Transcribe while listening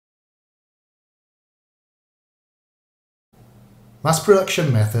Mass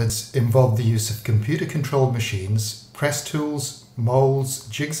production methods involve the use of computer-controlled machines, press tools, moulds,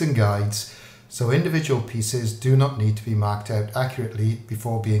 jigs and guides, so individual pieces do not need to be marked out accurately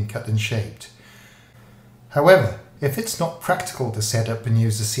before being cut and shaped. However, if it's not practical to set up and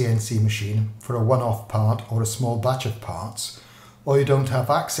use a CNC machine for a one-off part or a small batch of parts, or you don't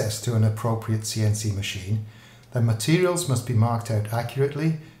have access to an appropriate CNC machine, then materials must be marked out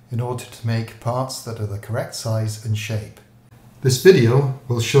accurately in order to make parts that are the correct size and shape. This video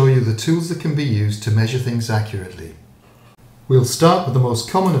will show you the tools that can be used to measure things accurately. We'll start with the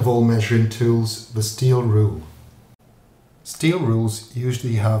most common of all measuring tools, the steel rule. Steel rules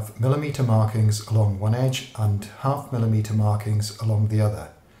usually have millimeter markings along one edge and half millimeter markings along the other.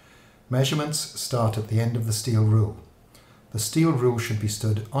 Measurements start at the end of the steel rule. The steel rule should be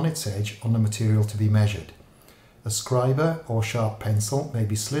stood on its edge on the material to be measured. A scriber or sharp pencil may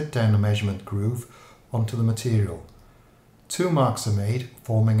be slid down the measurement groove onto the material. Two marks are made,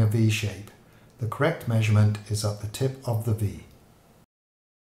 forming a V shape. The correct measurement is at the tip of the V.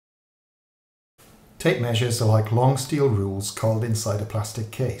 Tape measures are like long steel rules coiled inside a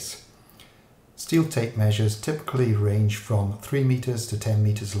plastic case. Steel tape measures typically range from 3 meters to 10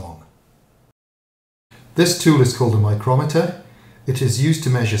 meters long. This tool is called a micrometer. It is used to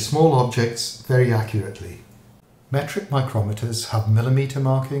measure small objects very accurately. Metric micrometers have millimeter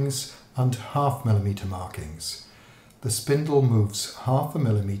markings and half millimeter markings. The spindle moves half a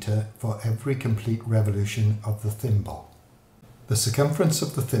millimeter for every complete revolution of the thimble. The circumference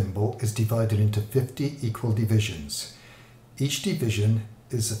of the thimble is divided into 50 equal divisions. Each division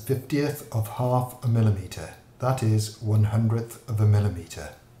is a 50th of half a millimeter, that is 1/100th of a millimeter.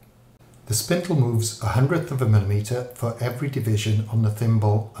 The spindle moves 100th of a millimeter for every division on the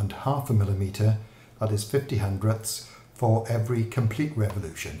thimble and half a millimeter, that is 50 hundredths, for every complete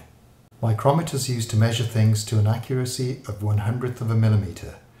revolution. Micrometers used to measure things to an accuracy of 1/100th of a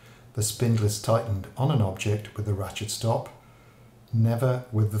millimeter. The spindle is tightened on an object with a ratchet stop, never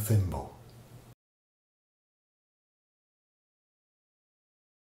with the thimble.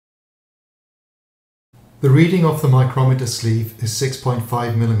 The reading of the micrometer sleeve is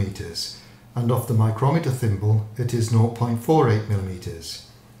 6.5 millimeters, and of the micrometer thimble it is 0.48 millimeters.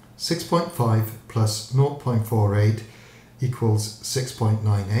 6.5 plus 0.48 equals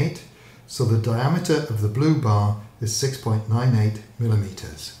 6.98. So the diameter of the blue bar is 6.98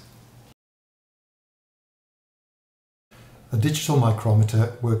 millimeters. A digital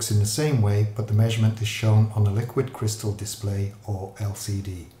micrometer works in the same way, but the measurement is shown on a liquid crystal display or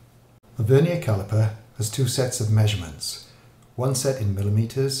LCD. A vernier caliper has two sets of measurements, one set in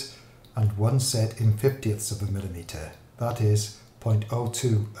millimeters and one set in 50ths of a millimeter, that is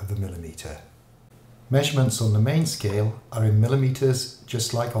 0.02 of a millimeter. Measurements on the main scale are in millimeters,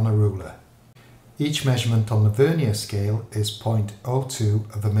 just like on a ruler. Each measurement on the vernier scale is 0.02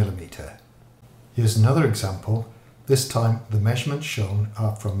 of a millimeter. Here's another example. This time the measurements shown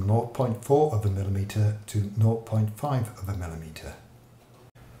are from 0.4 of a millimeter to 0.5 of a millimeter.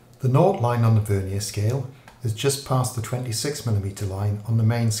 The naught line on the vernier scale is just past the 26 millimeter line on the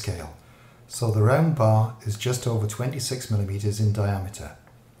main scale, so the round bar is just over 26 millimeters in diameter.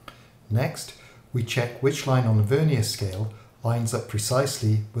 Next, we check which line on the vernier scale lines up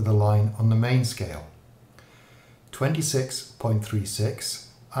precisely with a line on the main scale. 26.36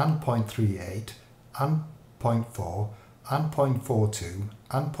 and 0.38 and 0.4 and 0.42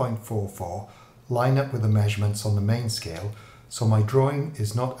 and 0.44 line up with the measurements on the main scale, so my drawing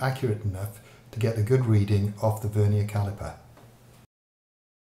is not accurate enough to get a good reading of the vernier caliper.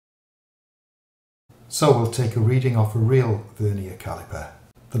 So we'll take a reading of a real vernier caliper.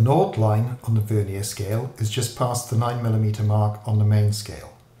 The naught line on the vernier scale is just past the 9 millimeter mark on the main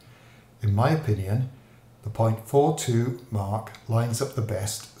scale. In my opinion, the 0.42 mark lines up the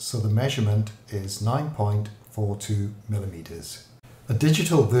best, so the measurement is 9.42 millimeters. A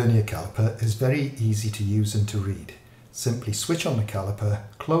digital vernier caliper is very easy to use and to read. Simply switch on the caliper,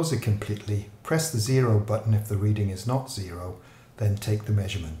 close it completely, press the 0 button if the reading is not 0, then take the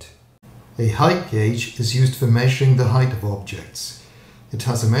measurement. A height gauge is used for measuring the height of objects. It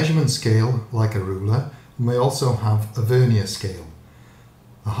has a measurement scale like a ruler and may also have a vernier scale.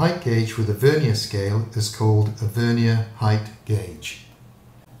 A height gauge with a vernier scale is called a vernier height gauge.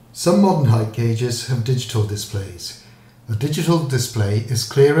 Some modern height gauges have digital displays. A digital display is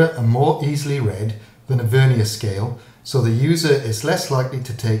clearer and more easily read than a vernier scale, so the user is less likely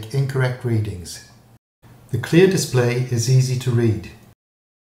to take incorrect readings. The clear display is easy to read.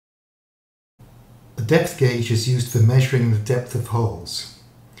 A depth gauge is used for measuring the depth of holes.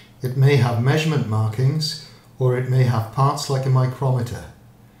 It may have measurement markings, or it may have parts like a micrometer.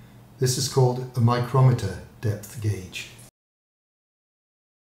 This is called a micrometer depth gauge.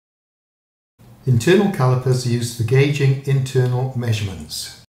 Internal calipers are used for gauging internal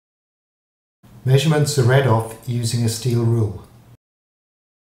measurements. Measurements are read off using a steel rule.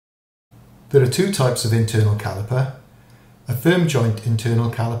 There are two types of internal caliper, a firm joint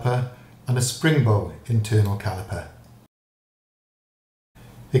internal caliper and a spring bow internal caliper.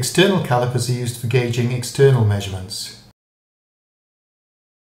 External calipers are used for gauging external measurements.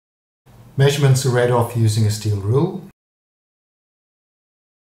 Measurements are read off using a steel rule.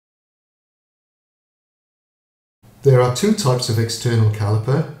 There are two types of external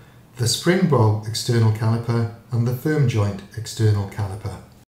caliper, the spring bow external caliper and the firm joint external caliper.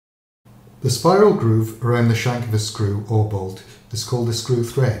 The spiral groove around the shank of a screw or bolt is called a screw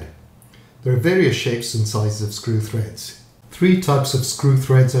thread. There are various shapes and sizes of screw threads. Three types of screw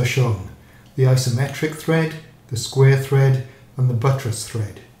threads are shown: the isometric thread, the square thread and the buttress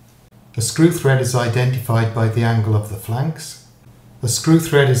thread. A screw thread is identified by the angle of the flanks. A screw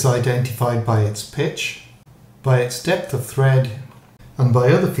thread is identified by its pitch, by its depth of thread, and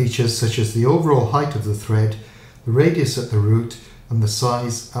by other features such as the overall height of the thread, the radius at the root, and the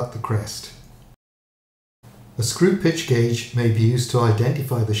size at the crest. A screw pitch gauge may be used to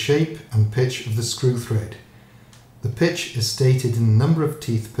identify the shape and pitch of the screw thread. The pitch is stated in the number of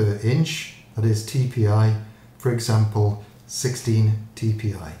teeth per inch, that is TPI, for example 16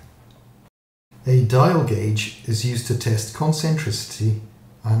 TPI. A dial gauge is used to test concentricity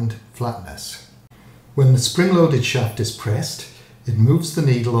and flatness. When the spring-loaded shaft is pressed, it moves the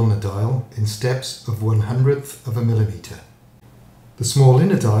needle on the dial in steps of 1/100th of a millimetre. The small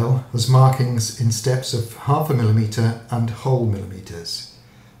inner dial has markings in steps of 1/2 millimetre and whole millimetres.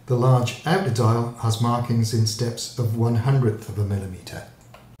 The large outer dial has markings in steps of 1/100th of a millimetre.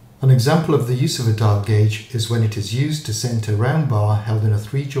 An example of the use of a dial gauge is when it is used to centre a round bar held in a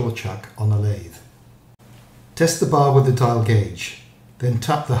 3-jaw chuck on a lathe. Test the bar with the dial gauge, then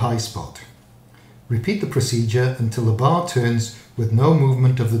tap the high spot. Repeat the procedure until the bar turns with no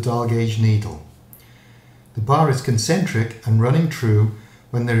movement of the dial gauge needle. The bar is concentric and running true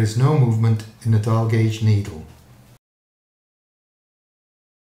when there is no movement in the dial gauge needle.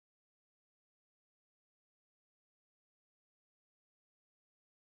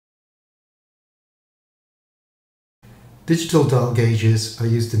 Digital dial gauges are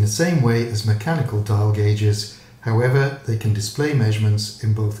used in the same way as mechanical dial gauges, however they can display measurements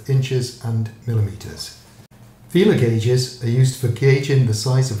in both inches and millimetres. Feeler gauges are used for gauging the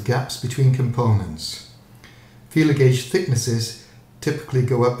size of gaps between components. Feeler gauge thicknesses typically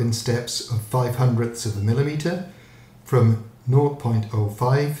go up in steps of 5/100ths of a millimetre, from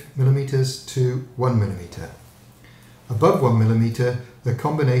 0.05 millimetres to 1 millimetre. Above 1 millimetre, a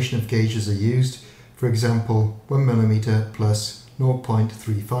combination of gauges are used, for example 1 millimetre plus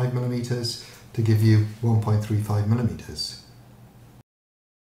 0.35 millimetres to give you 1.35 millimetres.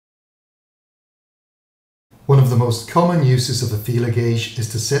 One of the most common uses of a feeler gauge is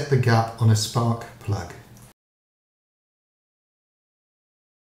to set the gap on a spark plug.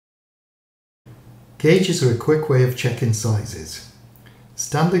 Gauges are a quick way of checking sizes.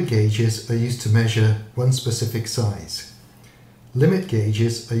 Standard gauges are used to measure one specific size. Limit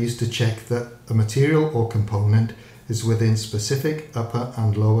gauges are used to check that a material or component is within specific upper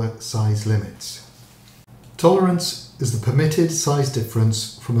and lower size limits. Tolerance is the permitted size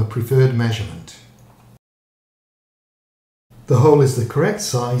difference from a preferred measurement. The hole is the correct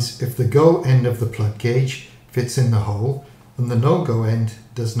size if the go end of the plug gauge fits in the hole and the no-go end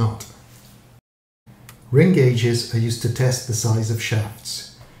does not. Ring gauges are used to test the size of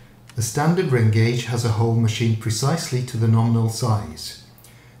shafts. A standard ring gauge has a hole machined precisely to the nominal size.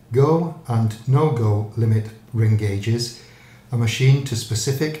 Go and no-go limit ring gauges are machined to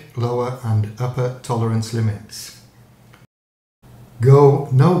specific lower and upper tolerance limits. Go,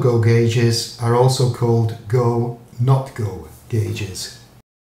 no-go gauges are also called go, not go gauges.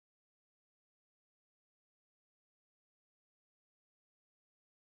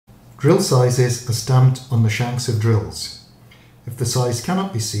 Drill sizes are stamped on the shanks of drills. If the size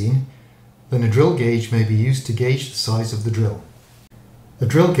cannot be seen, then a drill gauge may be used to gauge the size of the drill. A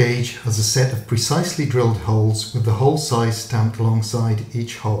drill gauge has a set of precisely drilled holes with the hole size stamped alongside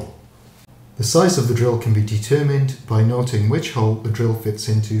each hole. The size of the drill can be determined by noting which hole the drill fits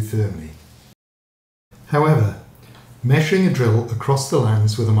into firmly. However, measuring a drill across the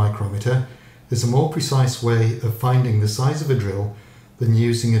lands with a micrometer is a more precise way of finding the size of a drill than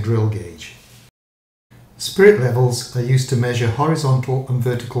using a drill gauge. Spirit levels are used to measure horizontal and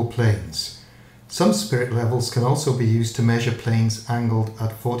vertical planes. Some spirit levels can also be used to measure planes angled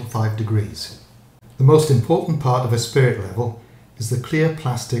at 45 degrees. The most important part of a spirit level is the clear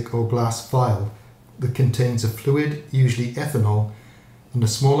plastic or glass vial that contains a fluid, usually ethanol, and a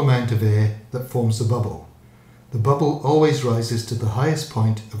small amount of air that forms the bubble. The bubble always rises to the highest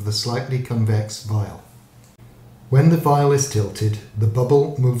point of the slightly convex vial. When the vial is tilted, the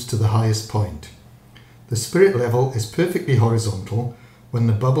bubble moves to the highest point. The spirit level is perfectly horizontal when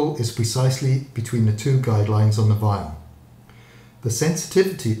the bubble is precisely between the two guidelines on the vial. The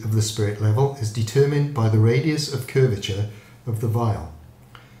sensitivity of the spirit level is determined by the radius of curvature of the vial.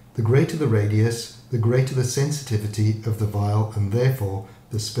 The greater the radius, the greater the sensitivity of the vial and therefore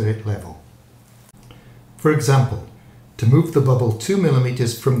the spirit level. For example, to move the bubble 2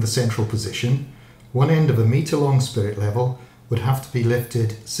 mm from the central position, one end of a metre-long spirit level would have to be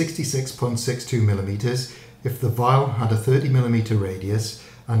lifted 66.62 mm if the vial had a 30 mm radius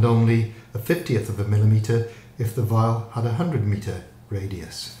and only a 50th of a millimetre if the vial had a 100 metre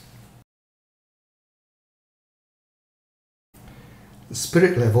radius.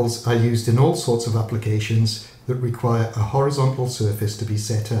 Spirit levels are used in all sorts of applications that require a horizontal surface to be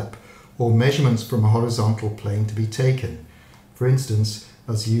set up or measurements from a horizontal plane to be taken, for instance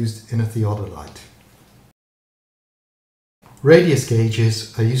as used in a theodolite. Radius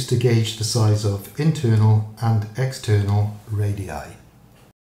gauges are used to gauge the size of internal and external radii.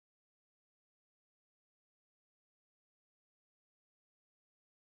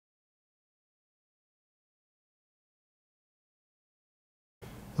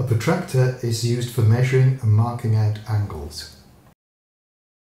 A protractor is used for measuring and marking out angles.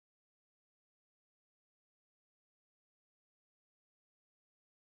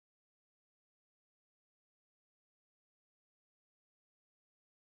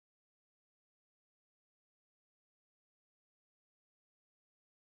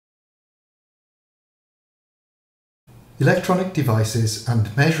 Electronic devices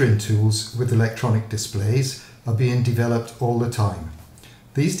and measuring tools with electronic displays are being developed all the time.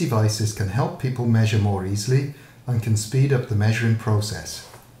 These devices can help people measure more easily and can speed up the measuring process.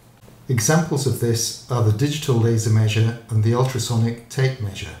 Examples of this are the digital laser measure and the ultrasonic tape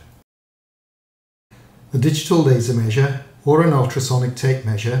measure. A digital laser measure or an ultrasonic tape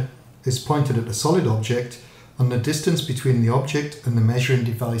measure is pointed at a solid object and the distance between the object and the measuring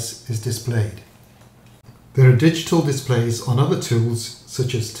device is displayed. There are digital displays on other tools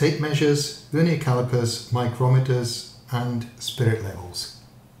such as tape measures, vernier calipers, micrometers and spirit levels.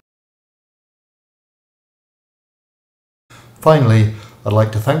 Finally, I'd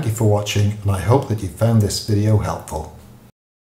like to thank you for watching and I hope that you found this video helpful.